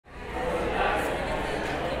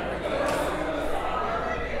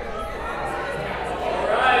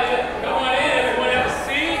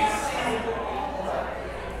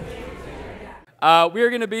We are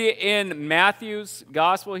going to be in Matthew's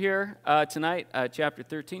gospel here tonight, chapter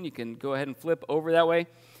 13. You can go ahead and flip over that way.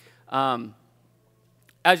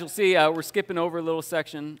 As you'll see, we're skipping over a little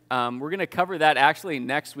section. We're going to cover that actually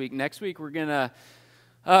next week. Next week, we're going to,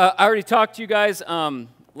 I already talked to you guys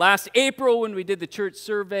last April when we did the church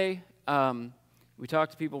survey. We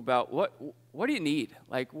talked to people about what do you need?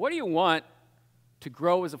 Like, what do you want to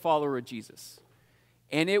grow as a follower of Jesus?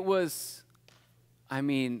 And it was,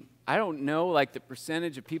 I don't know like the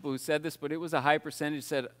percentage of people who said this, but it was a high percentage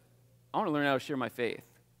said, I want to learn how to share my faith.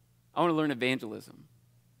 I want to learn evangelism.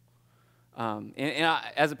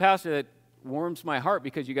 As a pastor, that warms my heart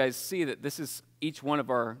because you guys see that this is each one of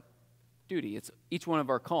our duty. It's each one of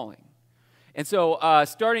our calling. And so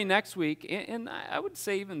starting next week, and I would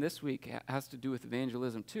say even this week has to do with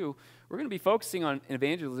evangelism too, we're going to be focusing on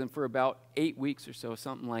evangelism for about 8 weeks or so,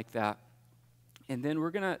 something like that. And then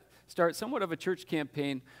we're going to start somewhat of a church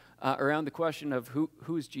campaign around the question of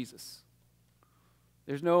who is Jesus?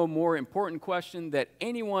 There's no more important question that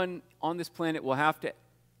anyone on this planet will have to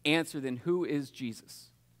answer than who is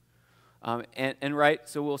Jesus.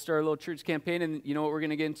 So we'll start a little church campaign, and you know what we're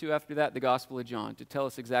going to get into after that? The Gospel of John, to tell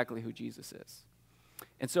us exactly who Jesus is.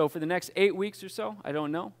 And so for the next 8 weeks or so, I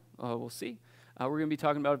don't know, we'll see. We're going to be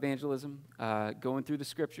talking about evangelism, going through the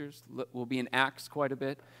scriptures. We'll be in Acts quite a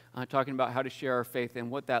bit, talking about how to share our faith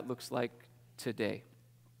and what that looks like today.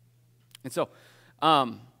 And so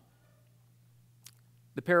the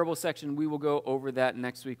parable section, we will go over that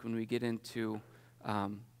next week when we get into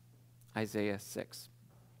Isaiah 6.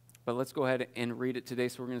 But let's go ahead and read it today.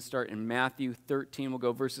 So we're going to start in Matthew 13. We'll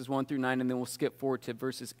go verses 1 through 9, and then we'll skip forward to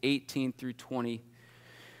verses 18 through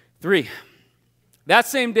 23. That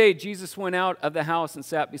same day, Jesus went out of the house and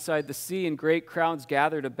sat beside the sea, and great crowds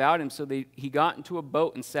gathered about him. So he got into a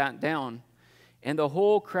boat and sat down. And the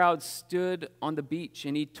whole crowd stood on the beach,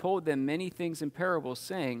 and he told them many things in parables,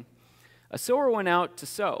 saying, A sower went out to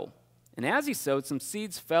sow. And as he sowed, some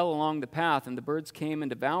seeds fell along the path, and the birds came and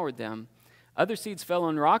devoured them. Other seeds fell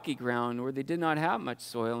on rocky ground where they did not have much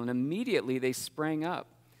soil, and immediately they sprang up,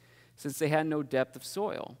 since they had no depth of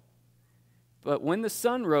soil. But when the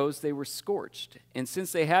sun rose, they were scorched, and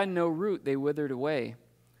since they had no root, they withered away.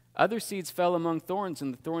 Other seeds fell among thorns,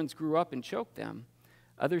 and the thorns grew up and choked them.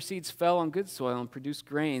 Other seeds fell on good soil and produced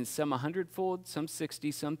grain, some 100-fold, some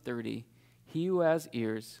 60, some 30. He who has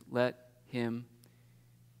ears, let him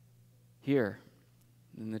hear.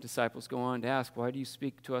 And the disciples go on to ask, why do you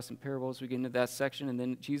speak to us in parables? We get into that section, and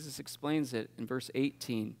then Jesus explains it in verse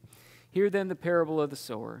 18. Hear then the parable of the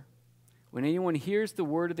sower. When anyone hears the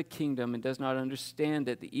word of the kingdom and does not understand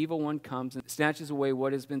it, the evil one comes and snatches away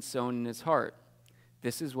what has been sown in his heart.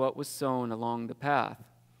 This is what was sown along the path.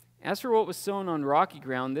 As for what was sown on rocky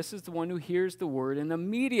ground, this is the one who hears the word and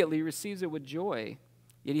immediately receives it with joy.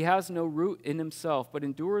 Yet he has no root in himself, but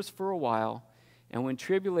endures for a while. And when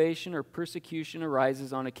tribulation or persecution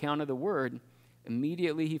arises on account of the word,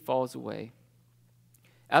 immediately he falls away.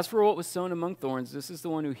 As for what was sown among thorns, this is the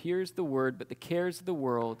one who hears the word, but the cares of the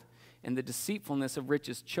world and the deceitfulness of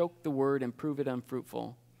riches choke the word and prove it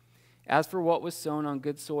unfruitful. As for what was sown on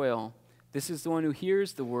good soil, this is the one who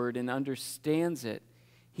hears the word and understands it.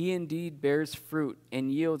 He indeed bears fruit and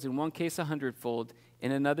yields in one case 100-fold,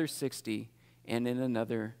 in another 60, and in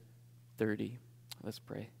another 30. Let's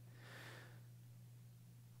pray.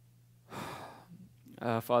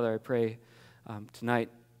 Father, I pray tonight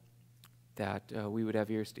that we would have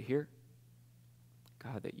ears to hear.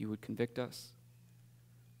 God, that you would convict us.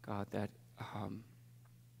 God, that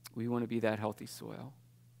we want to be that healthy soil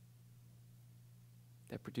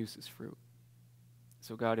that produces fruit.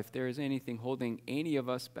 So God, if there is anything holding any of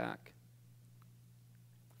us back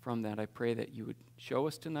from that, I pray that you would show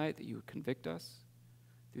us tonight, that you would convict us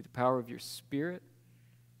through the power of your Spirit,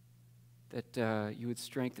 that you would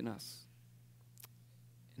strengthen us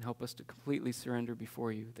and help us to completely surrender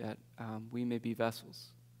before you, that we may be vessels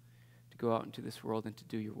to go out into this world and to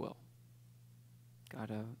do your will. God,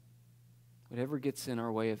 whatever gets in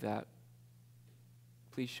our way of that,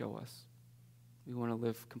 please show us. We want to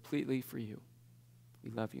live completely for you. We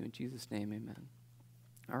love you. In Jesus' name, amen.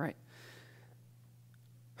 All right.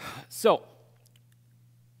 So,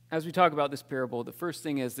 as we talk about this parable, the first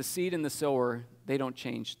thing is the seed and the sower, they don't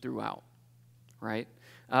change throughout, right?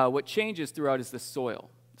 What changes throughout is the soil.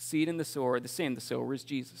 The seed and the sower are the same. The sower is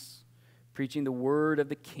Jesus, preaching the word of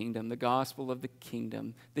the kingdom, the gospel of the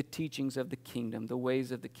kingdom, the teachings of the kingdom, the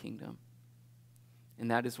ways of the kingdom. And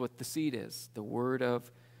that is what the seed is, the word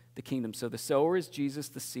of the kingdom. So the sower is Jesus,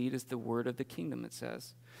 the seed is the word of the kingdom, it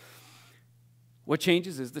says. What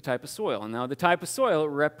changes is the type of soil. And now the type of soil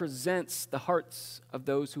represents the hearts of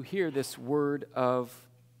those who hear this word of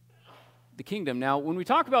the kingdom. Now, when we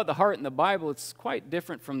talk about the heart in the Bible, it's quite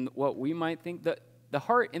different from what we might think. The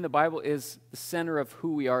heart in the Bible is the center of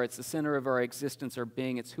who we are. It's the center of our existence, our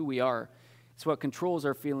being. It's who we are. It's what controls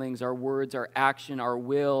our feelings, our words, our action, our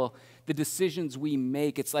will, the decisions we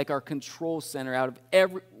make. It's like our control center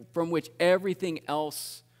from which everything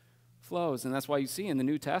else flows. And that's why you see in the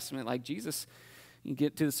New Testament, like Jesus, you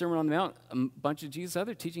get to the Sermon on the Mount, a bunch of Jesus'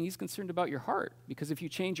 other teaching, he's concerned about your heart. Because if you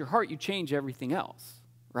change your heart, you change everything else,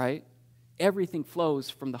 right? Everything flows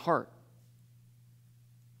from the heart.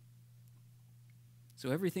 So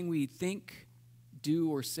everything we think, do,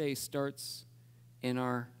 or say starts in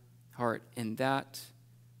our heart, and that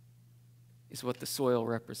is what the soil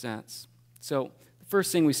represents. So the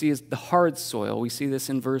first thing we see is the hard soil. We see this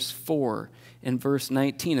in verse 4 and verse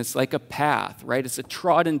 19. It's like a path, right? It's a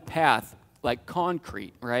trodden path, like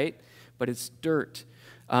concrete, right? But it's dirt.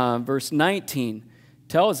 Verse 19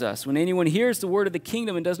 tells us, when anyone hears the word of the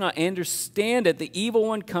kingdom and does not understand it, the evil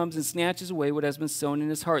one comes and snatches away what has been sown in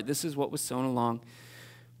his heart. This is what was sown along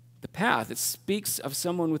the path. It speaks of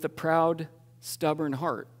someone with a proud, stubborn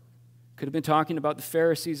heart. Could have been talking about the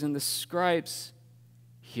Pharisees and the scribes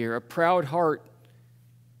here. A proud heart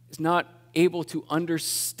is not able to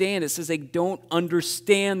understand. It says they don't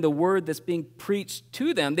understand the word that's being preached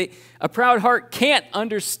to them. A proud heart can't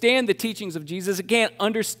understand the teachings of Jesus. It can't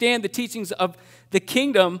understand the teachings of the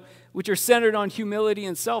kingdom, which are centered on humility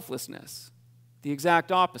and selflessness. The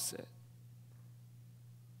exact opposite.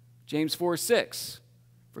 James 4:6.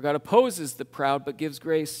 For God opposes the proud, but gives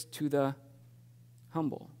grace to the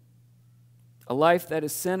humble. A life that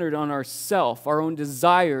is centered on ourself, our own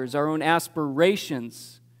desires, our own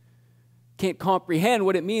aspirations, can't comprehend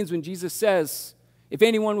what it means when Jesus says, if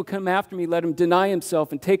anyone would come after me, let him deny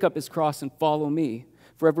himself and take up his cross and follow me.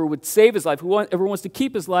 For whoever would save his life, whoever wants to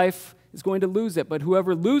keep his life is going to lose it. But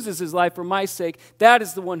whoever loses his life for my sake, that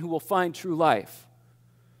is the one who will find true life.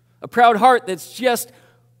 A proud heart that's just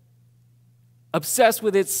obsessed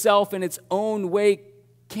with itself and its own way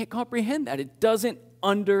can't comprehend that. It doesn't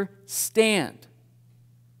understand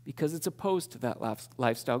because it's opposed to that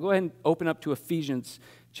lifestyle. Go ahead and open up to Ephesians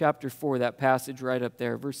chapter 4, that passage right up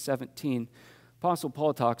there, verse 17. Apostle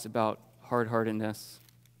Paul talks about hard-heartedness.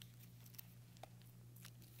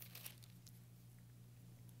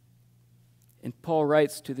 And Paul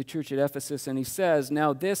writes to the church at Ephesus, and he says,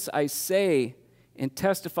 now this I say and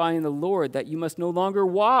testify in the Lord, that you must no longer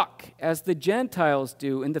walk as the Gentiles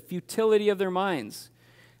do in the futility of their minds.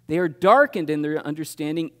 They are darkened in their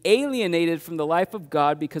understanding, alienated from the life of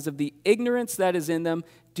God because of the ignorance that is in them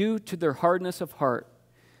due to their hardness of heart.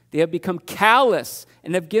 They have become callous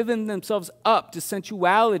and have given themselves up to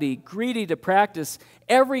sensuality, greedy to practice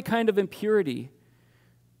every kind of impurity.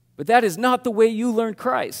 But that is not the way you learned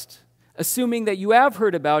Christ, assuming that you have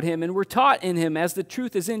heard about him and were taught in him as the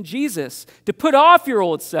truth is in Jesus, to put off your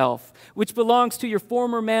old self, which belongs to your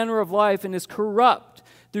former manner of life and is corrupt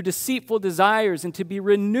through deceitful desires, and to be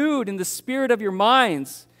renewed in the spirit of your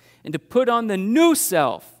minds, and to put on the new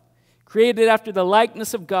self, created after the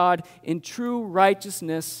likeness of God in true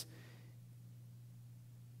righteousness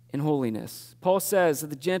and holiness. Paul says that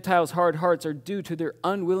the Gentiles' hard hearts are due to their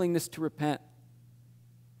unwillingness to repent.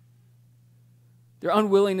 Their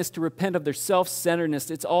unwillingness to repent of their self-centeredness.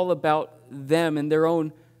 It's all about them and their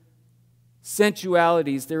own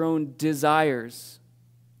sensualities, their own desires.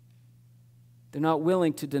 They're not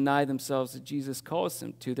willing to deny themselves that Jesus calls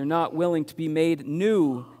them to. They're not willing to be made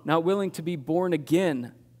new, not willing to be born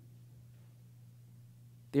again.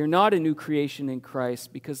 They are not a new creation in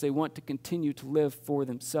Christ because they want to continue to live for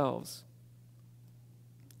themselves.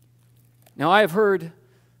 Now, I have heard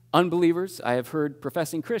unbelievers, I have heard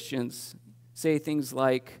professing Christians say things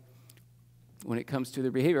like, when it comes to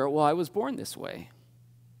their behavior, well, I was born this way.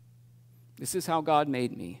 This is how God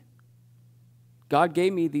made me. God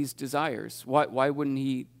gave me these desires. Why wouldn't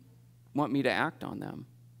he want me to act on them?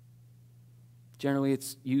 Generally,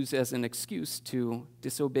 it's used as an excuse to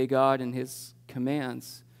disobey God and his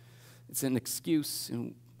commands. It's an excuse,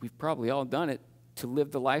 and we've probably all done it, to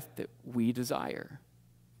live the life that we desire.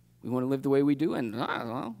 We want to live the way we do, and I don't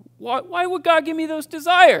know, why would God give me those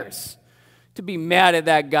desires? To be mad at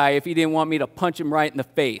that guy if he didn't want me to punch him right in the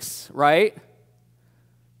face, right?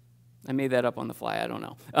 I made that up on the fly, I don't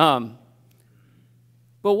know.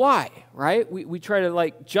 But why, right? We try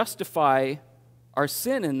to justify our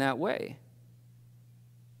sin in that way.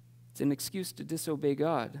 It's an excuse to disobey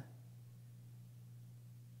God.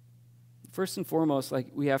 First and foremost,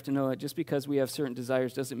 we have to know that just because we have certain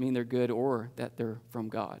desires doesn't mean they're good or that they're from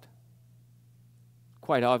God.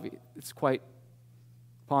 Quite obvious. It's quite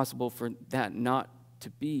possible for that not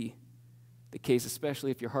to be the case,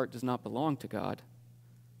 especially if your heart does not belong to God.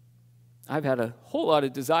 I've had a whole lot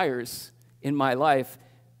of desires in my life,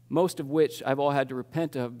 most of which I've all had to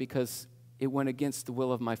repent of because it went against the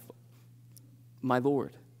will of my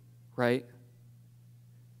Lord, right?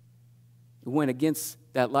 It went against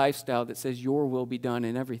that lifestyle that says your will be done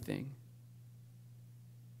in everything.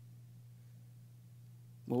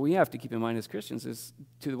 What we have to keep in mind as Christians is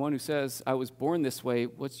to the one who says, I was born this way,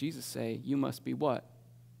 what's Jesus say? You must be what?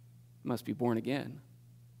 You must be born again.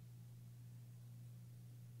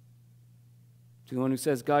 To the one who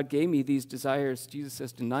says, God gave me these desires, Jesus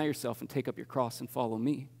says, deny yourself and take up your cross and follow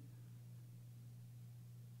me.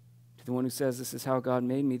 To the one who says, this is how God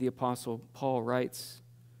made me, the Apostle Paul writes,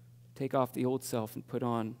 take off the old self and put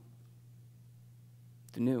on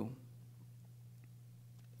the new.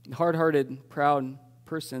 The hard-hearted, proud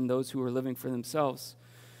person, those who are living for themselves,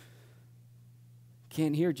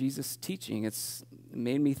 can't hear Jesus' teaching. It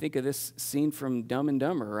made me think of this scene from Dumb and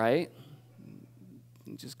Dumber, right?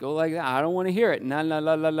 Just go like that. I don't want to hear it. La la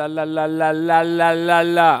la la la la la la la la la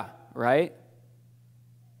la. Right?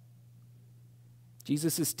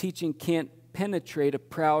 Jesus' teaching can't penetrate a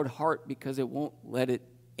proud heart because it won't let it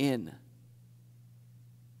in.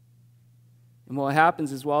 And what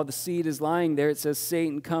happens is while the seed is lying there, it says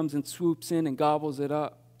Satan comes and swoops in and gobbles it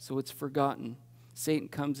up. So it's forgotten. Satan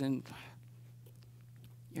comes in.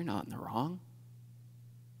 You're not in the wrong.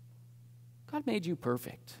 God made you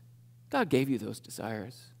perfect. God gave you those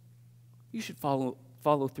desires. You should follow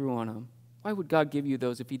through on them. Why would God give you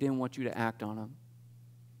those if he didn't want you to act on them?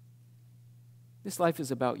 This life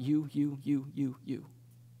is about you, you, you, you, you.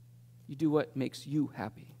 You do what makes you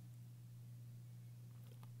happy.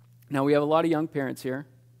 Now, we have a lot of young parents here.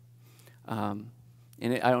 And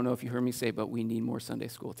I don't know if you heard me say, but we need more Sunday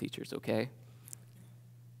school teachers, okay?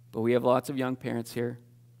 But we have lots of young parents here.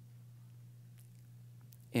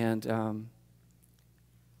 And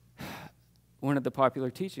one of the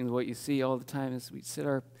popular teachings, what you see all the time, is we sit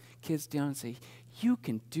our kids down and say, you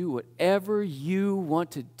can do whatever you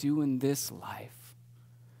want to do in this life.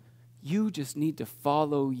 You just need to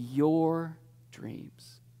follow your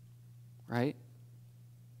dreams, right?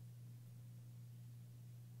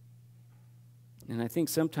 And I think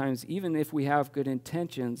sometimes, even if we have good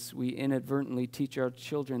intentions, we inadvertently teach our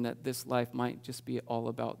children that this life might just be all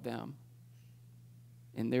about them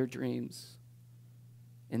and their dreams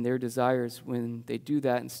and their desires. When they do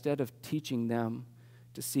that, instead of teaching them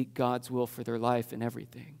to seek God's will for their life and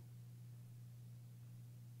everything,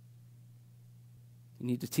 you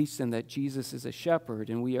need to teach them that Jesus is a shepherd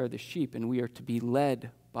and we are the sheep and we are to be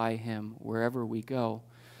led by him wherever we go.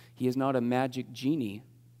 He is not a magic genie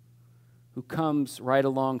who comes right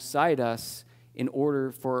alongside us in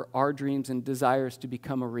order for our dreams and desires to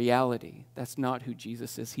become a reality. That's not who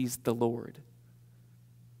Jesus is. He's the Lord.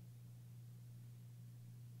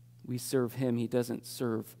 We serve him. He doesn't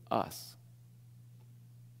serve us.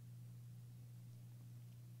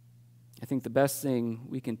 I think the best thing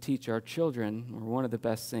we can teach our children, or one of the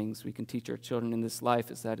best things we can teach our children in this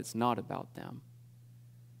life, is that it's not about them.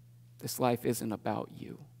 This life isn't about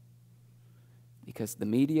you. Because the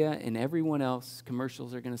media and everyone else,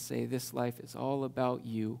 commercials are going to say this life is all about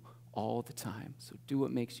you all the time. So do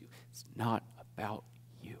what makes you. It's not about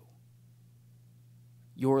you.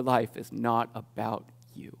 Your life is not about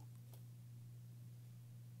you.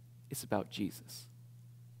 It's about Jesus.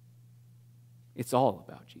 It's all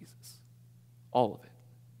about Jesus. All of it.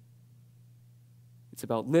 It's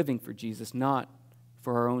about living for Jesus, not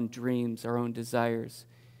for our own dreams, our own desires,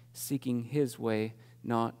 seeking his way,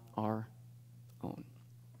 not our own.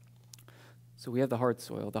 So we have the hard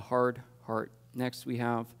soil, the hard heart. Next we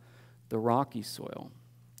have the rocky soil.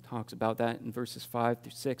 Talks about that in verses 5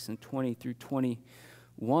 through 6 and 20 through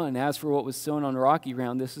 21. As for what was sown on rocky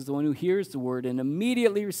ground, this is the one who hears the word and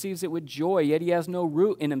immediately receives it with joy, yet he has no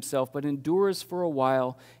root in himself, but endures for a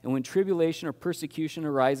while. And when tribulation or persecution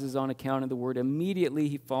arises on account of the word, immediately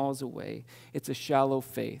he falls away. It's a shallow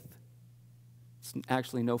faith. It's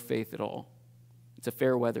actually no faith at all. It's a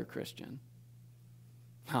fair weather Christian.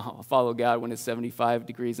 I'll follow God when it's 75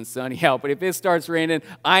 degrees and sunny out, but if it starts raining,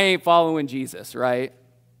 I ain't following Jesus, right?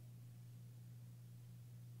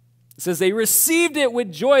 It says they received it with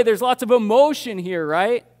joy. There's lots of emotion here,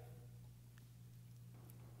 right?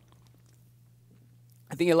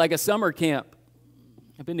 I think of like a summer camp.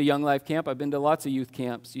 I've been to Young Life Camp. I've been to lots of youth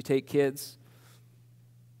camps. You take kids,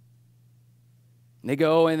 and they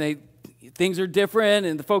go and things are different,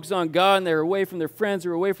 and the focus on God, and they're away from their friends,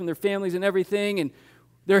 they're away from their families and everything, and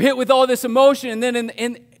they're hit with all this emotion, and then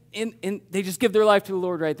in they just give their life to the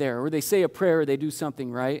Lord right there, or they say a prayer, or they do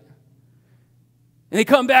something, right? And they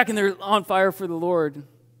come back, and they're on fire for the Lord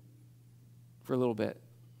for a little bit.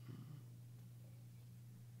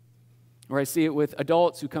 Or I see it with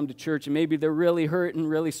adults who come to church and maybe they're really hurting,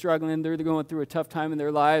 really struggling. They're going through a tough time in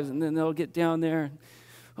their lives, and then they'll get down there and,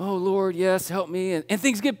 oh, Lord, yes, help me. And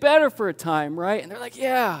things get better for a time, right? And they're like,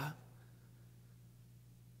 yeah.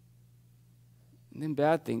 And then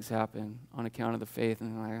bad things happen on account of the faith,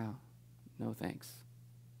 and they're like, oh, no thanks.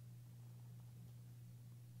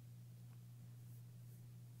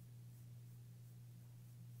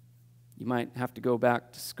 You might have to go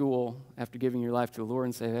back to school after giving your life to the Lord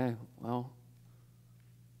and say, hey, well,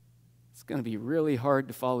 it's going to be really hard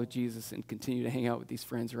to follow Jesus and continue to hang out with these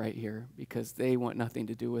friends right here because they want nothing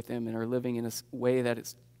to do with him and are living in a way that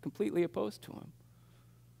is completely opposed to him.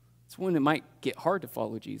 It's when it might get hard to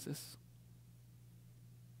follow Jesus.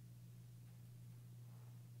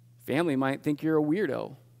 Family might think you're a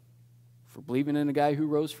weirdo for believing in a guy who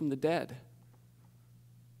rose from the dead.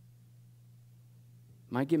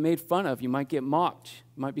 You might get made fun of. You might get mocked.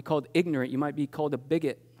 You might be called ignorant. You might be called a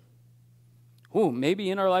bigot. Oh, maybe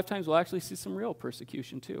in our lifetimes we'll actually see some real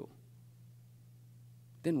persecution too.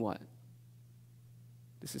 Then what?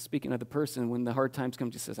 This is speaking of the person when the hard times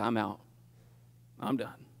come, just says, I'm out. I'm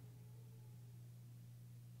done.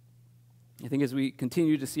 I think as we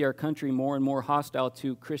continue to see our country more and more hostile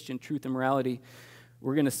to Christian truth and morality,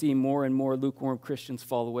 we're going to see more and more lukewarm Christians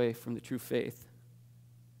fall away from the true faith.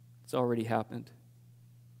 It's already happened.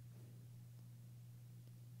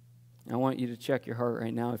 I want you to check your heart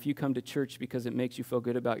right now. If you come to church because it makes you feel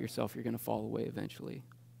good about yourself, you're going to fall away eventually.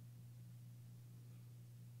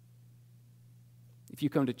 If you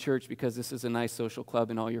come to church because this is a nice social club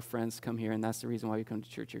and all your friends come here and that's the reason why you come to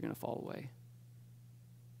church, you're going to fall away.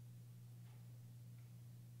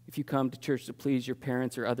 If you come to church to please your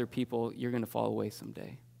parents or other people, you're going to fall away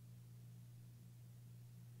someday.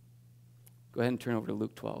 Go ahead and turn over to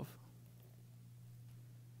Luke 12.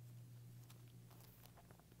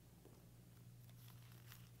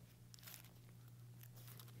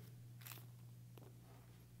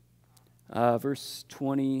 Verse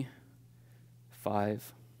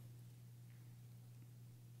 25.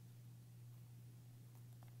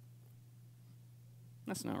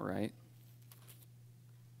 That's not right.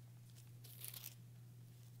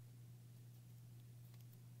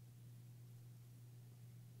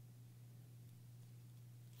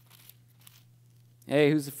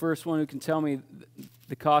 Hey, who's the first one who can tell me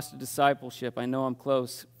the cost of discipleship? I know I'm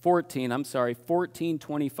close.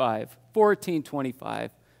 1425.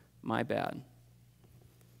 1425. My bad.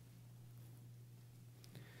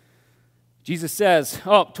 Jesus says,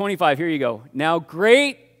 25, here you go. Now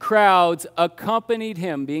great crowds accompanied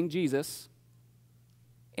him, being Jesus,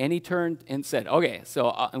 and he turned and said, okay,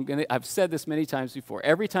 so I've said this many times before.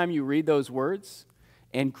 Every time you read those words,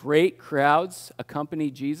 and great crowds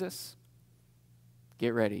accompany Jesus,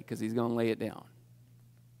 get ready, because he's going to lay it down.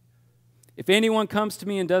 If anyone comes to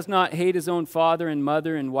me and does not hate his own father and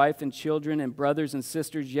mother and wife and children and brothers and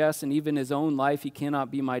sisters, yes, and even his own life, he cannot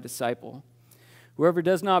be my disciple. Whoever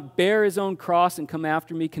does not bear his own cross and come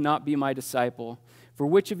after me cannot be my disciple. For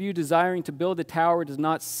which of you desiring to build a tower does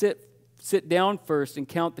not sit down first and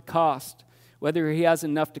count the cost, whether he has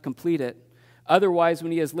enough to complete it? Otherwise,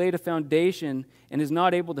 when he has laid a foundation and is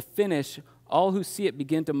not able to finish, all who see it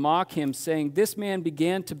begin to mock him, saying, this man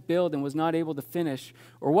began to build and was not able to finish.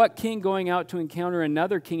 Or what king going out to encounter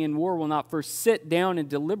another king in war will not first sit down and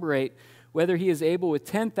deliberate whether he is able with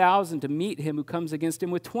 10,000 to meet him who comes against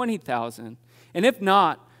him with 20,000? And if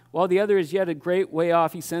not, while the other is yet a great way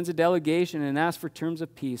off, he sends a delegation and asks for terms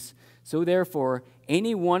of peace. So therefore,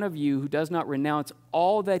 any one of you who does not renounce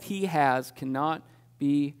all that he has cannot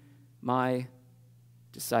be my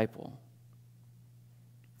disciple.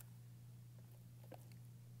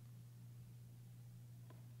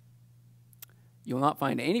 You will not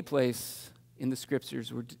find any place in the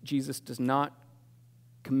scriptures where Jesus does not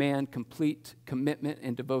command complete commitment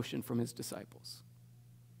and devotion from his disciples.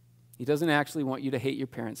 He doesn't actually want you to hate your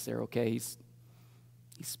parents there, okay? He's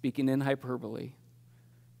speaking in hyperbole.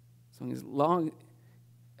 So as long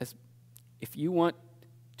as if you want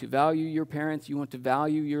to value your parents, you want to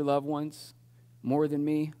value your loved ones more than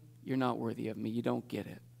me, you're not worthy of me. You don't get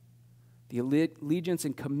it. The allegiance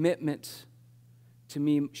and commitment to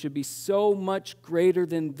me should be so much greater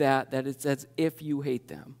than that it's as if you hate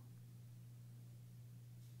them.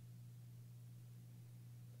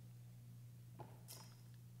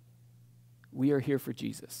 We are here for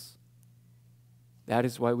Jesus. That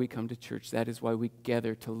is why we come to church. That is why we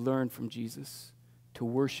gather to learn from Jesus, to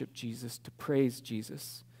worship Jesus, to praise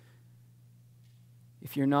Jesus.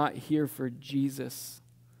 If you're not here for Jesus,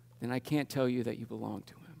 then I can't tell you that you belong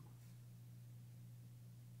to him.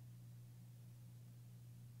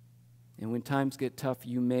 And when times get tough,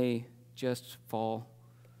 you may just fall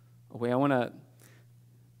away. I want to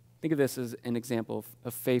think of this as an example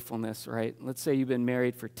of faithfulness, right? Let's say you've been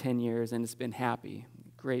married for 10 years and it's been happy.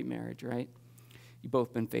 Great marriage, right? You've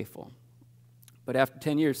both been faithful. But after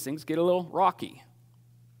 10 years, things get a little rocky,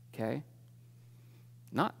 okay?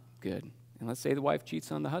 Not good. And let's say the wife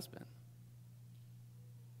cheats on the husband.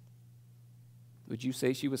 Would you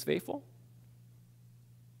say she was faithful?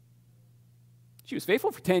 She was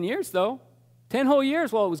faithful for 10 years, though. 10 whole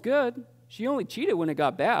years while it was good. She only cheated when it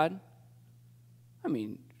got bad. I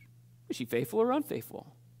mean, was she faithful or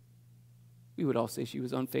unfaithful? We would all say she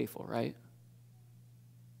was unfaithful, right?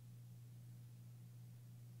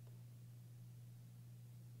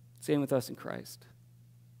 Same with us in Christ.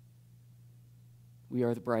 We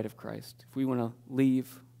are the bride of Christ. If we want to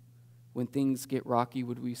leave when things get rocky,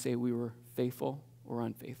 would we say we were faithful or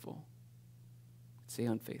unfaithful? I'd say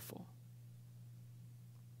unfaithful.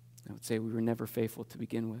 I would say we were never faithful to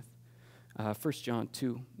begin with. 1 John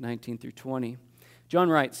 2, 19 through 20. John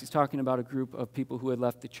writes, he's talking about a group of people who had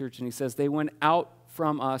left the church, and he says, they went out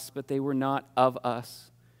from us, but they were not of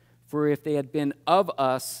us. For if they had been of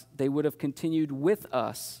us, they would have continued with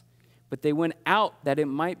us. But they went out that it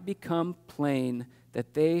might become plain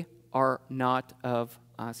that they are not of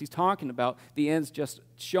us. He's talking about the ends just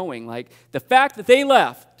showing, like the fact that they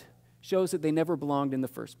left shows that they never belonged in the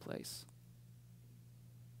first place.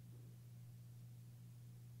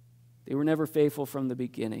 They were never faithful from the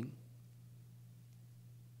beginning.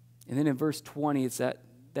 And then in verse 20, it's that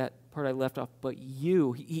part I left off. But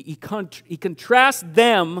you, he contrasts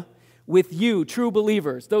them with you, true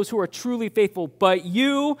believers, those who are truly faithful. But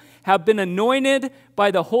you have been anointed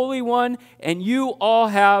by the Holy One, and you all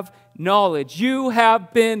have knowledge. You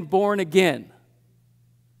have been born again.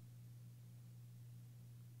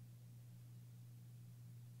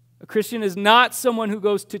 A Christian is not someone who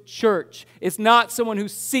goes to church. It's not someone who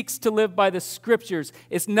seeks to live by the Scriptures.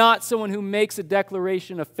 It's not someone who makes a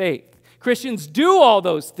declaration of faith. Christians do all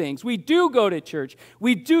those things. We do go to church.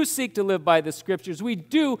 We do seek to live by the Scriptures. We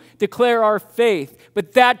do declare our faith.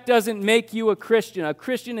 But that doesn't make you a Christian. A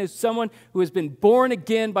Christian is someone who has been born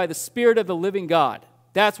again by the Spirit of the living God.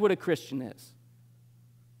 That's what a Christian is.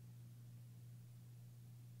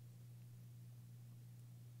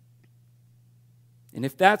 And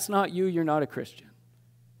if that's not you, you're not a Christian.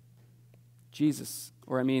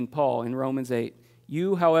 Paul in Romans 8.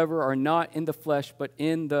 You, however, are not in the flesh, but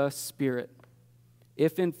in the Spirit.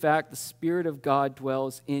 If in fact the Spirit of God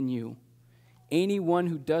dwells in you. Anyone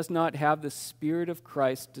who does not have the Spirit of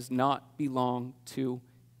Christ does not belong to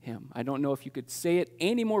him. I don't know if you could say it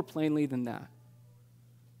any more plainly than that.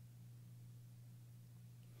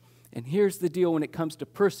 And here's the deal when it comes to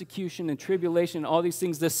persecution and tribulation and all these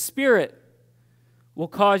things. The Spirit will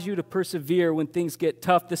cause you to persevere when things get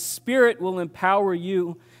tough. The Spirit will empower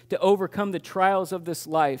you to overcome the trials of this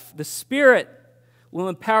life. The Spirit will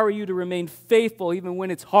empower you to remain faithful even when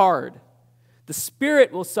it's hard. The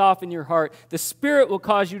Spirit will soften your heart. The Spirit will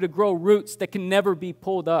cause you to grow roots that can never be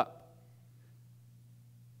pulled up.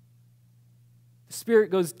 The Spirit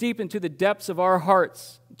goes deep into the depths of our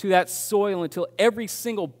hearts, to that soil, until every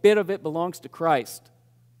single bit of it belongs to Christ.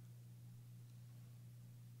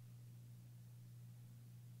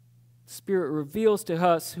 Spirit reveals to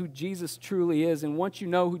us who Jesus truly is. And once you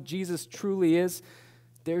know who Jesus truly is,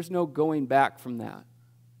 there's no going back from that.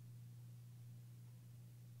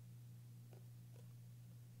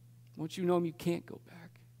 Once you know him, you can't go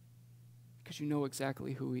back because you know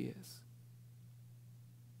exactly who he is.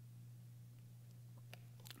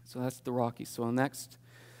 So that's the rocky soil. Next,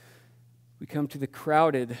 we come to the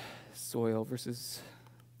crowded soil, verses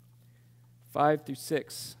 5 through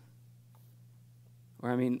 6.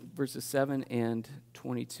 Verses 7 and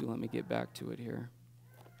 22. Let me get back to it here.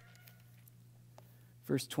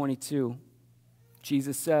 Verse 22,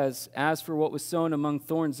 Jesus says, as for what was sown among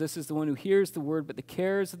thorns, this is the one who hears the word, but the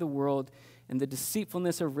cares of the world and the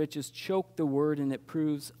deceitfulness of riches choke the word, and it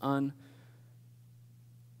proves unfruitful.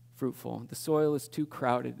 The soil is too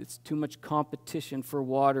crowded. It's too much competition for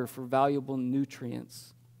water, for valuable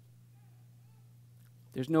nutrients.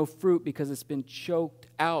 There's no fruit because it's been choked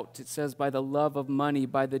out, it says, by the love of money,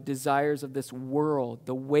 by the desires of this world,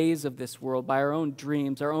 the ways of this world, by our own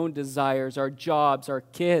dreams, our own desires, our jobs, our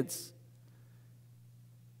kids.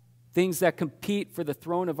 Things that compete for the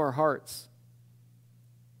throne of our hearts.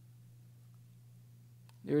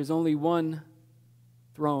 There is only one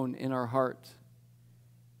throne in our heart,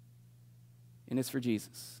 and it's for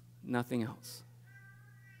Jesus, nothing else.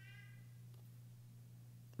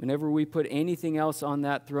 Whenever we put anything else on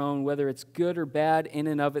that throne, whether it's good or bad in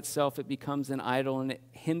and of itself, it becomes an idol and it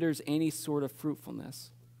hinders any sort of fruitfulness.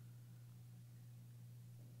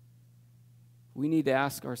 we need to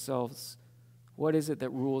ask ourselves, what is it that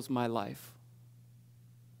rules my life?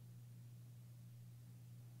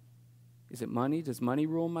 Is it money? Does money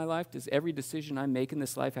rule my life? Does every decision I make in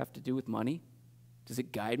this life have to do with money? Does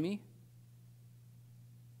it guide me?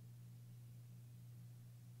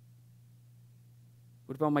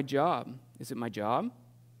 What about my job? Is it my job?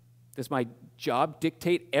 Does my job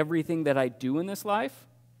dictate everything that I do in this life?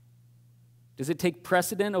 Does it take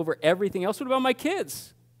precedent over everything else? What about my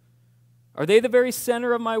kids? Are they the very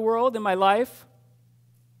center of my world and my life?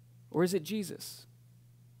 Or is it Jesus?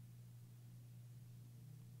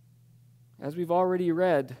 As we've already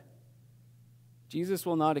read, Jesus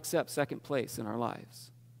will not accept second place in our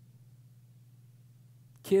lives.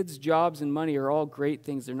 Kids, jobs, and money are all great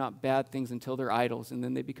things. They're not bad things until they're idols, and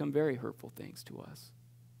then they become very hurtful things to us.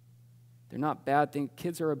 They're not bad things.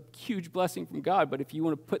 Kids are a huge blessing from God, but if you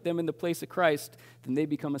want to put them in the place of Christ, then they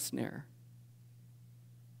become a snare.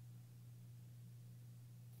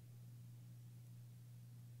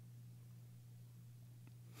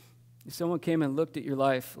 If someone came and looked at your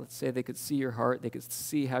life, let's say they could see your heart, they could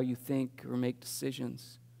see how you think or make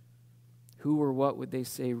decisions, who or what would they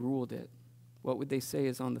say ruled it? What would they say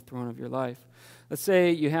is on the throne of your life? Let's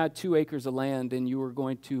say you had 2 acres of land and you were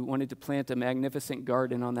wanted to plant a magnificent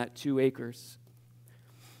garden on that 2 acres.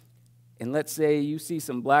 And let's say you see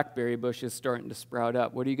some blackberry bushes starting to sprout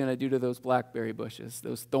up. What are you going to do to those blackberry bushes,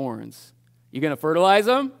 those thorns? You going to fertilize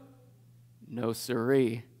them? No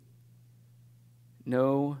siree.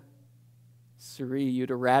 No siree.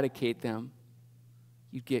 You'd eradicate them.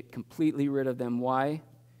 You'd get completely rid of them. Why?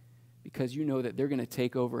 Because you know that they're going to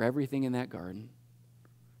take over everything in that garden.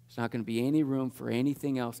 There's not going to be any room for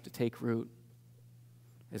anything else to take root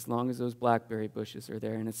as long as those blackberry bushes are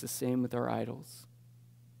there. And it's the same with our idols.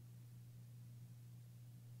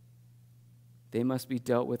 They must be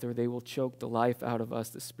dealt with, or they will choke the life out of us,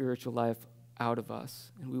 the spiritual life out of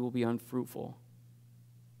us, and we will be unfruitful.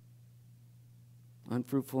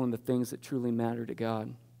 Unfruitful in the things that truly matter to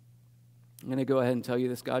God. I'm going to go ahead and tell you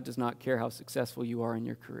this. God does not care how successful you are in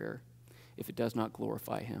your career if it does not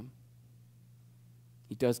glorify Him.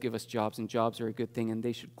 He does give us jobs, and jobs are a good thing, and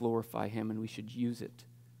they should glorify Him, and we should use it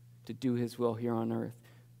to do His will here on earth.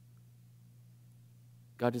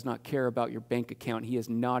 God does not care about your bank account. He is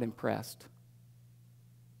not impressed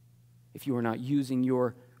if you are not using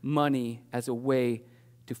your money as a way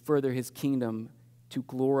to further His kingdom, to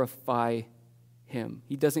glorify Him.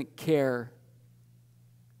 He doesn't care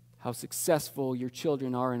how successful your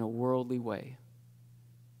children are in a worldly way.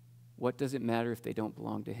 What does it matter if they don't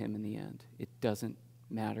belong to Him in the end? It doesn't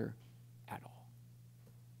matter at all.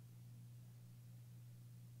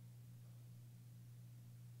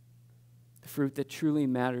 The fruit that truly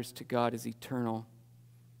matters to God is eternal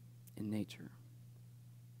in nature.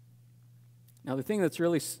 Now, the thing that's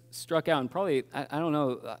really struck out, and probably, I don't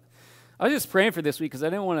know, I was just praying for this week because I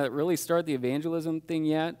didn't want to really start the evangelism thing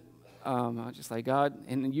yet. I was just like, God,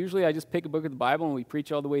 and usually I just pick a book of the Bible and we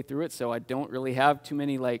preach all the way through it, so I don't really have too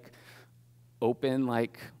many open, well,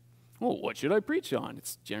 what should I preach on?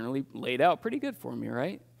 It's generally laid out pretty good for me,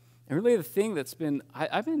 right? And really the thing that's been,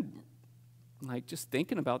 I've been just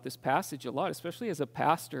thinking about this passage a lot, especially as a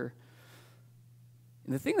pastor.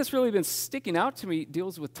 And the thing that's really been sticking out to me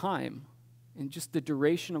deals with time and just the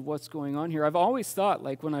duration of what's going on here. I've always thought,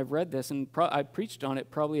 when I've read this, and I preached on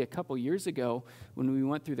it probably a couple years ago when we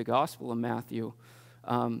went through the Gospel of Matthew,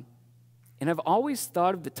 and I've always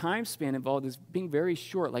thought of the time span involved as being very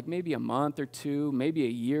short, like maybe a month or two, maybe a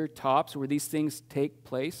year tops, where these things take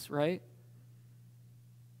place, right?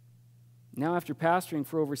 Now, after pastoring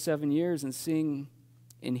for over 7 years and seeing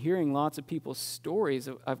and hearing lots of people's stories,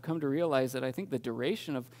 I've come to realize that I think the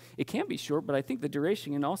duration of, it can be short, but I think the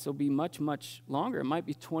duration can also be much, much longer. It might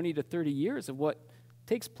be 20 to 30 years of what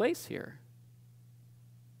takes place here.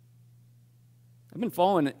 I've been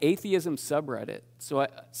following an atheism subreddit, so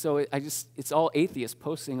it's all atheists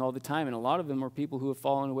posting all the time, and a lot of them are people who have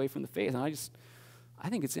fallen away from the faith, and I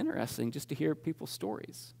think it's interesting just to hear people's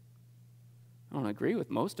stories. I don't agree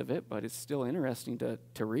with most of it, but it's still interesting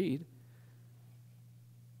to read.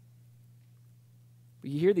 But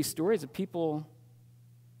you hear these stories of people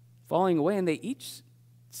falling away, and they each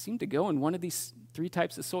seem to go in one of these 3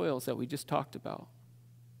 types of soils that we just talked about.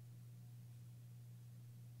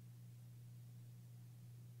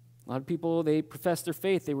 A lot of people, they profess their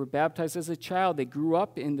faith. They were baptized as a child. They grew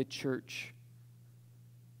up in the church.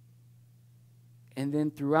 And then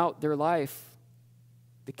throughout their life,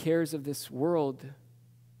 the cares of this world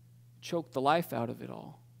choked the life out of it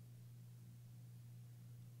all.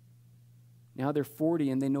 Now they're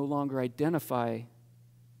 40 and they no longer identify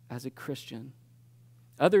as a Christian.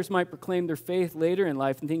 Others might proclaim their faith later in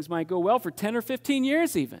life, and things might go well for 10 or 15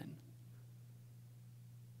 years even,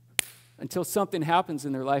 until something happens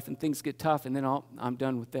in their life and things get tough, and then I'm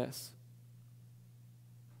done with this.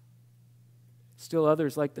 Still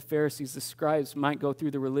others, like the Pharisees, the scribes, might go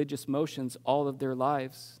through the religious motions all of their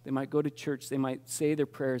lives. They might go to church. They might say their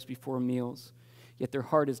prayers before meals. Yet their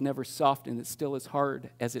heart is never softened. It's still as hard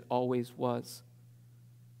as it always was.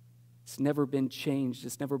 It's never been changed.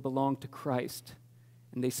 It's never belonged to Christ.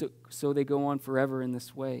 And so they go on forever in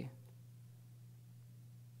this way.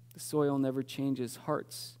 The soil never changes.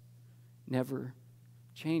 Hearts never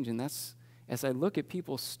change. And that's, as I look at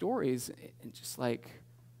people's stories, and just like,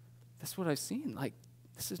 that's what I've seen. Like,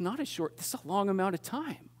 this is not this is a long amount of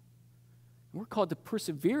time. And we're called to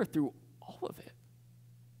persevere through all of it.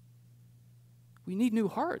 We need new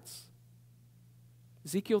hearts.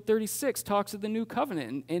 Ezekiel 36 talks of the new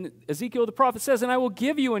covenant. And Ezekiel the prophet says, "And I will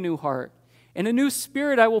give you a new heart, and a new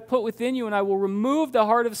spirit I will put within you, and I will remove the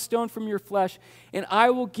heart of stone from your flesh, and I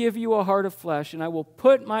will give you a heart of flesh, and I will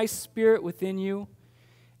put my spirit within you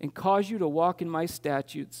and cause you to walk in my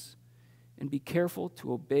statutes and be careful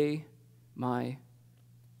to obey my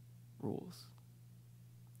rules."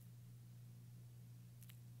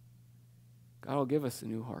 God will give us a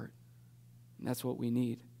new heart, and that's what we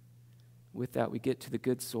need. With that, we get to the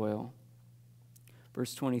good soil.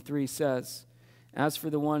 Verse 23 says, "As for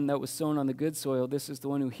the one that was sown on the good soil, this is the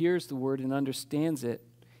one who hears the word and understands it.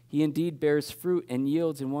 He indeed bears fruit and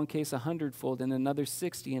yields, in one case 100-fold, in another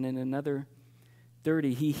 60, and in another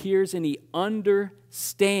 30. He hears and he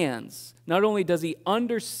understands." Not only does he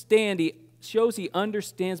understand, he shows he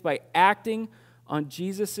understands by acting on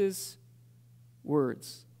Jesus'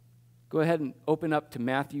 words. Go ahead and open up to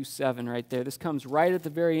Matthew 7 right there. This comes right at the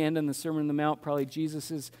very end in the Sermon on the Mount, probably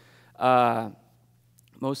Jesus'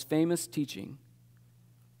 most famous teaching.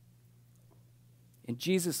 And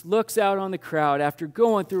Jesus looks out on the crowd after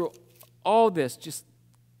going through all this, just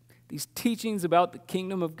these teachings about the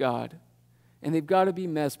kingdom of God. And they've got to be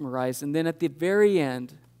mesmerized. And then at the very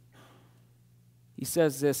end, he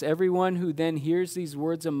says this, "Everyone who then hears these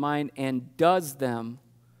words of mine and does them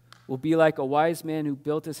will be like a wise man who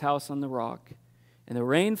built his house on the rock. And the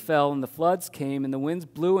rain fell, and the floods came, and the winds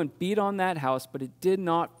blew and beat on that house, but it did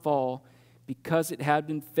not fall, because it had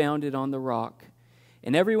been founded on the rock.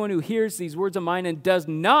 And everyone who hears these words of mine and does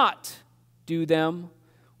not do them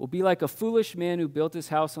will be like a foolish man who built his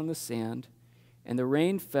house on the sand. And the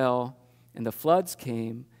rain fell, and the floods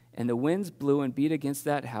came, and the winds blew and beat against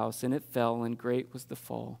that house, and it fell, and great was the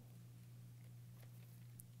fall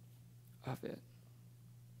of it."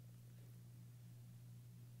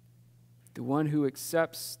 The one who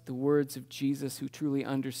accepts the words of Jesus, who truly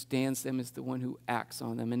understands them, is the one who acts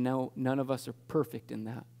on them. And no, none of us are perfect in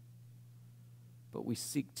that, but we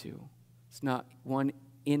seek to. It's not one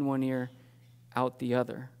in one ear, out the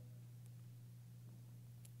other.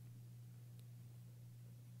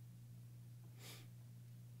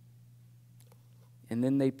 And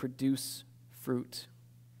then they produce fruit.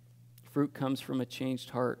 Fruit comes from a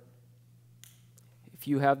changed heart. If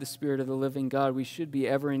you have the Spirit of the living God, we should be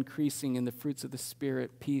ever increasing in the fruits of the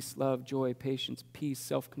Spirit: peace, love, joy, patience, peace,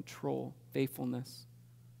 self-control, faithfulness.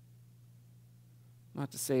 Not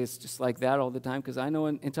to say it's just like that all the time, because I know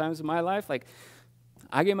in times of my life, like,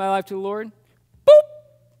 I gave my life to the Lord, boop!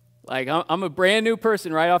 Like, I'm a brand new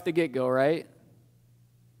person right off the get-go, right?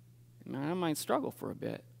 And I might struggle for a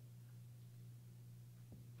bit.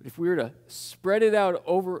 But if we were to spread it out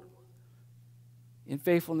over in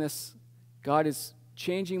faithfulness, God is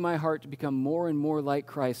changing my heart to become more and more like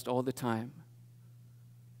Christ all the time.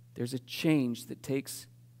 There's a change that takes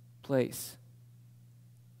place.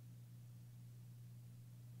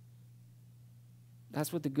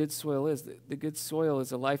 That's what the good soil is. The good soil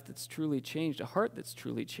is a life that's truly changed, a heart that's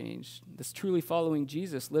truly changed, that's truly following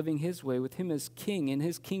Jesus, living his way with him as king in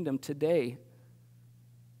his kingdom today.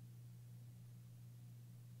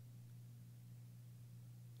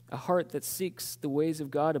 A heart that seeks the ways of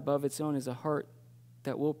God above its own is a heart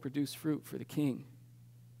that will produce fruit for the King.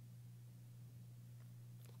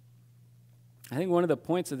 I think one of the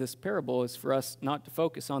points of this parable is for us not to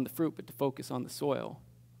focus on the fruit, but to focus on the soil.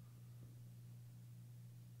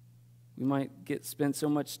 We might spend so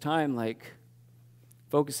much time like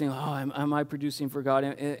focusing, am I producing for God?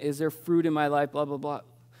 Is there fruit in my life? Blah, blah, blah.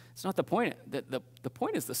 It's not the point. The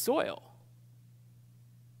point is the soil.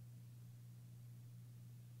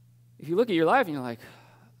 If you look at your life and you're like,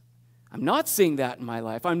 I'm not seeing that in my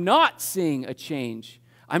life. I'm not seeing a change.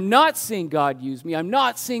 I'm not seeing God use me. I'm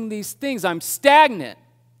not seeing these things. I'm stagnant.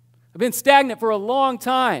 I've been stagnant for a long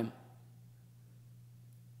time.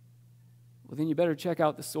 Well, then you better check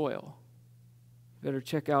out the soil. better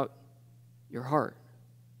check out your heart.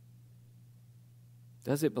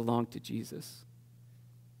 Does it belong to Jesus?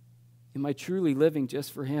 Am I truly living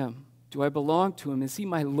just for him? Do I belong to him? Is he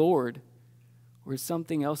my Lord? Or is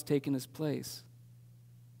something else taking his place?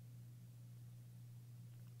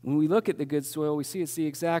 When we look at the good soil, we see it's the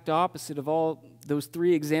exact opposite of all those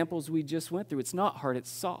three examples we just went through. It's not hard, it's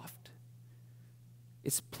soft.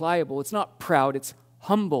 It's pliable. It's not proud, it's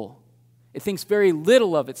humble. It thinks very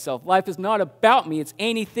little of itself. Life is not about me. It's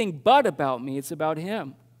anything but about me. It's about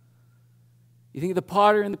him. You think of the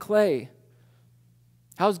potter and the clay.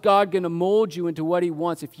 How's God going to mold you into what he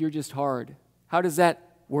wants if you're just hard? How does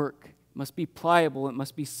that work? It must be pliable. It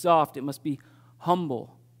must be soft. It must be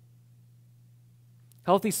humble.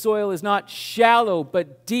 Healthy soil is not shallow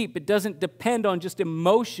but deep. It doesn't depend on just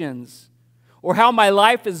emotions or how my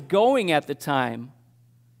life is going at the time.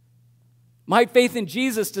 My faith in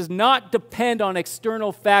Jesus does not depend on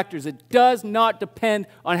external factors. It does not depend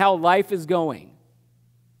on how life is going.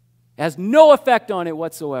 It has no effect on it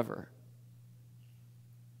whatsoever.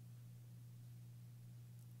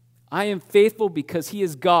 I am faithful because he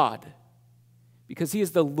is God, because he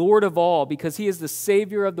is the Lord of all, because he is the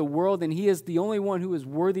Savior of the world, and he is the only one who is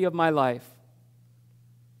worthy of my life.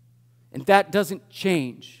 And that doesn't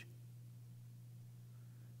change.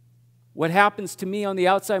 What happens to me on the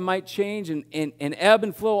outside might change and ebb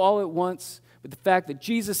and flow all at once, but the fact that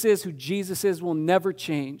Jesus is who Jesus is will never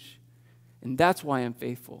change. And that's why I'm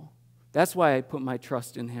faithful. That's why I put my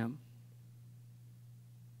trust in him.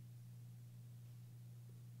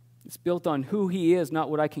 It's built on who he is, not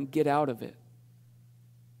what I can get out of it.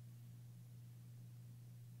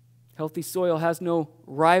 Healthy soil has no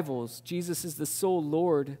rivals. Jesus is the sole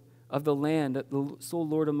Lord of the land, the sole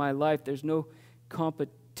Lord of my life. There's no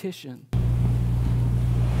competition.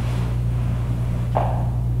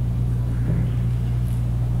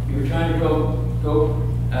 You're trying to grow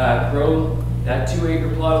that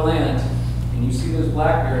 2-acre plot of land, and you see those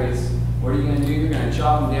blackberries. What are you going to do? You're going to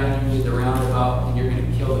chop them down, you're going to get the roundabout, and you're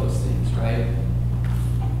going to kill those things, right?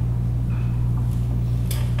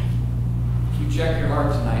 If you check your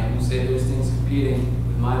heart tonight and you say those things competing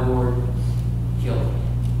with my Lord, kill them.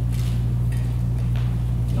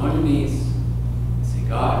 Get on your knees and say,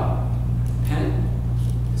 God, repent.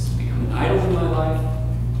 This has become an idol in my life. I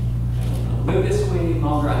don't want to live this way any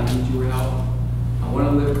longer. I need your help. I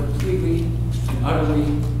want to live completely and utterly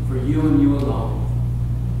for you and you alone.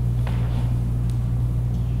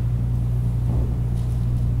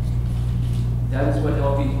 That is what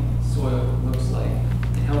healthy soil looks like.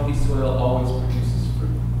 And healthy soil always produces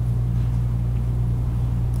fruit.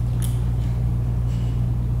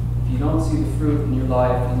 If you don't see the fruit in your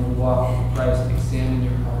life and your walk with Christ, examine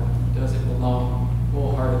your heart. Does it belong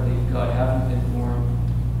wholeheartedly to God? Haven't been born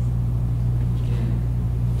again.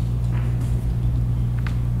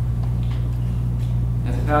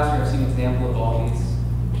 As a pastor, I've seen an example of all these.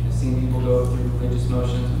 I've seen people go through religious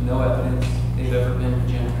motions with no evidence they've ever been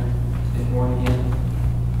regenerate and born again.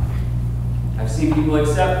 I've seen people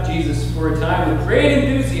accept Jesus for a time with great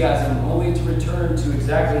enthusiasm, only to return to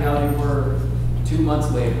exactly how they were 2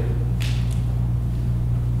 months later.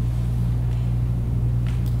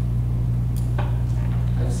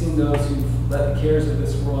 I've seen those who've let the cares of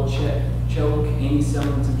this world choke any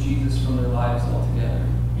semblance of Jesus from their lives altogether.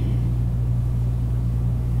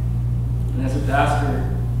 And as a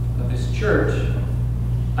pastor of this church,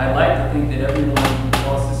 I like to think that everyone who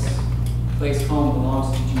calls this place home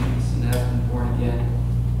belongs to Jesus and has been born again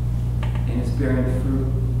and is bearing fruit.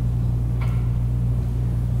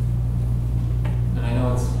 And I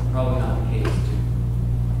know it's probably not the case, too.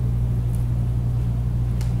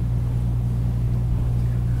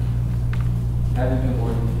 Have you been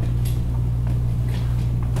born again?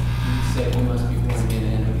 You say we must be born again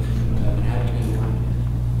and enter the kingdom of heaven. Have you been born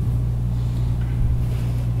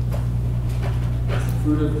again? Is the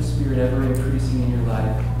fruit of the Spirit ever increasing in your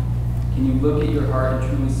life? Can you look at your heart and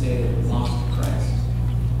truly say that it belongs to Christ?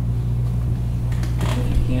 And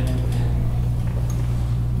if you can't, repent.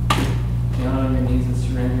 Down on your knees and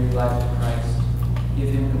surrender your life to Christ. Give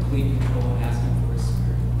him complete control and ask him for his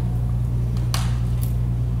Spirit.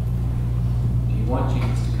 Do you want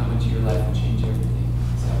Jesus to come into your life and change everything?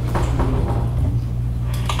 Is that what you truly want?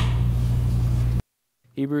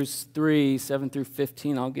 Hebrews 3, 7 through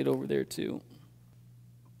 15. I'll get over there too.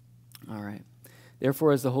 All right.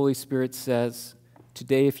 Therefore, as the Holy Spirit says,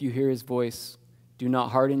 today if you hear his voice, do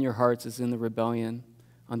not harden your hearts as in the rebellion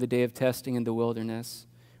on the day of testing in the wilderness,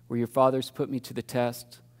 where your fathers put me to the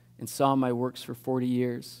test and saw my works for 40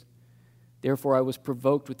 years. Therefore I was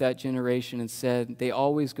provoked with that generation and said, they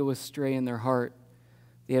always go astray in their heart.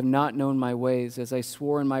 They have not known my ways. As I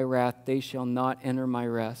swore in my wrath, they shall not enter my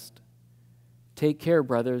rest. Take care,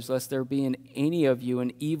 brothers, lest there be in any of you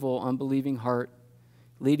an evil, unbelieving heart,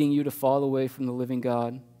 leading you to fall away from the living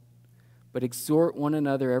God. But exhort one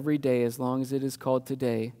another every day, as long as it is called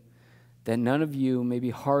today, that none of you may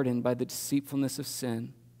be hardened by the deceitfulness of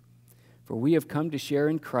sin. For we have come to share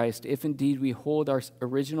in Christ, if indeed we hold our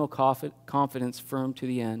original confidence firm to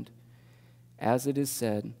the end. As it is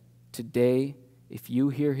said, today, if you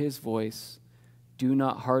hear his voice, do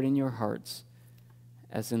not harden your hearts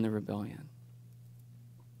as in the rebellion.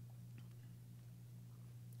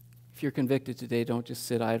 If you're convicted today, don't just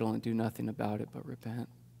sit idle and do nothing about it, but repent.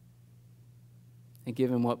 And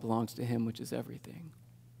give him what belongs to him, which is everything.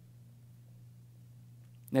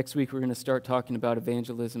 Next week, we're going to start talking about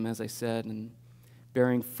evangelism, as I said, and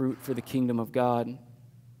bearing fruit for the kingdom of God.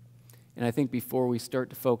 And I think before we start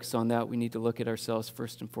to focus on that, we need to look at ourselves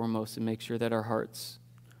first and foremost and make sure that our hearts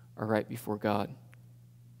are right before God,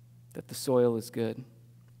 that the soil is good,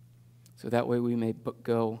 so that way we may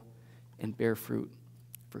go and bear fruit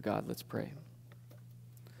for God. Let's pray.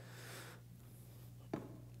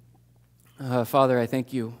 Father, I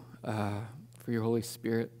thank you for your Holy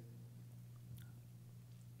Spirit.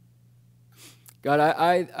 God,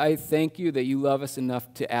 I thank you that you love us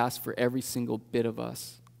enough to ask for every single bit of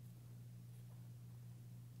us.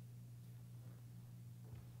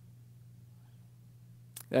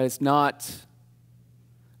 That it's not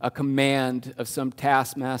a command of some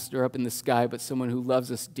taskmaster up in the sky, but someone who loves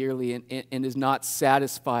us dearly and is not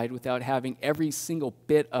satisfied without having every single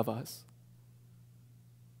bit of us.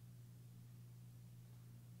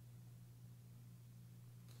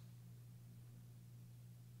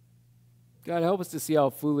 God, help us to see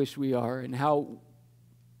how foolish we are and how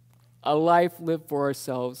a life lived for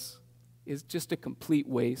ourselves is just a complete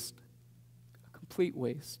waste. A complete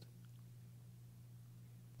waste.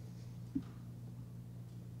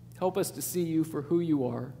 Help us to see you for who you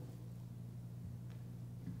are.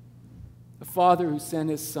 The Father who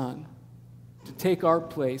sent his Son to take our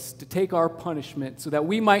place, to take our punishment, so that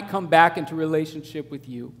we might come back into relationship with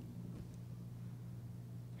you.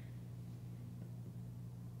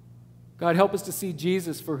 God, help us to see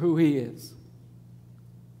Jesus for who he is,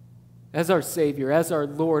 as our Savior, as our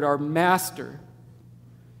Lord, our Master.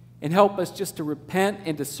 And help us just to repent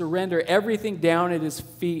and to surrender everything down at his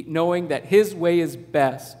feet, knowing that his way is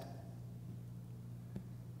best.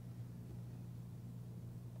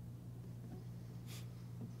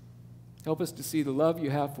 Help us to see the love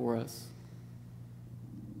you have for us,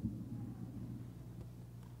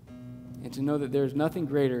 and to know that there is nothing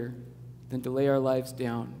greater than to lay our lives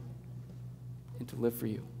down and to live for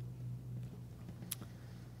you.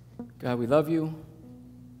 God, we love you.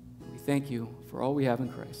 We thank you for all we have in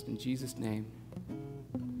Christ. In Jesus' name.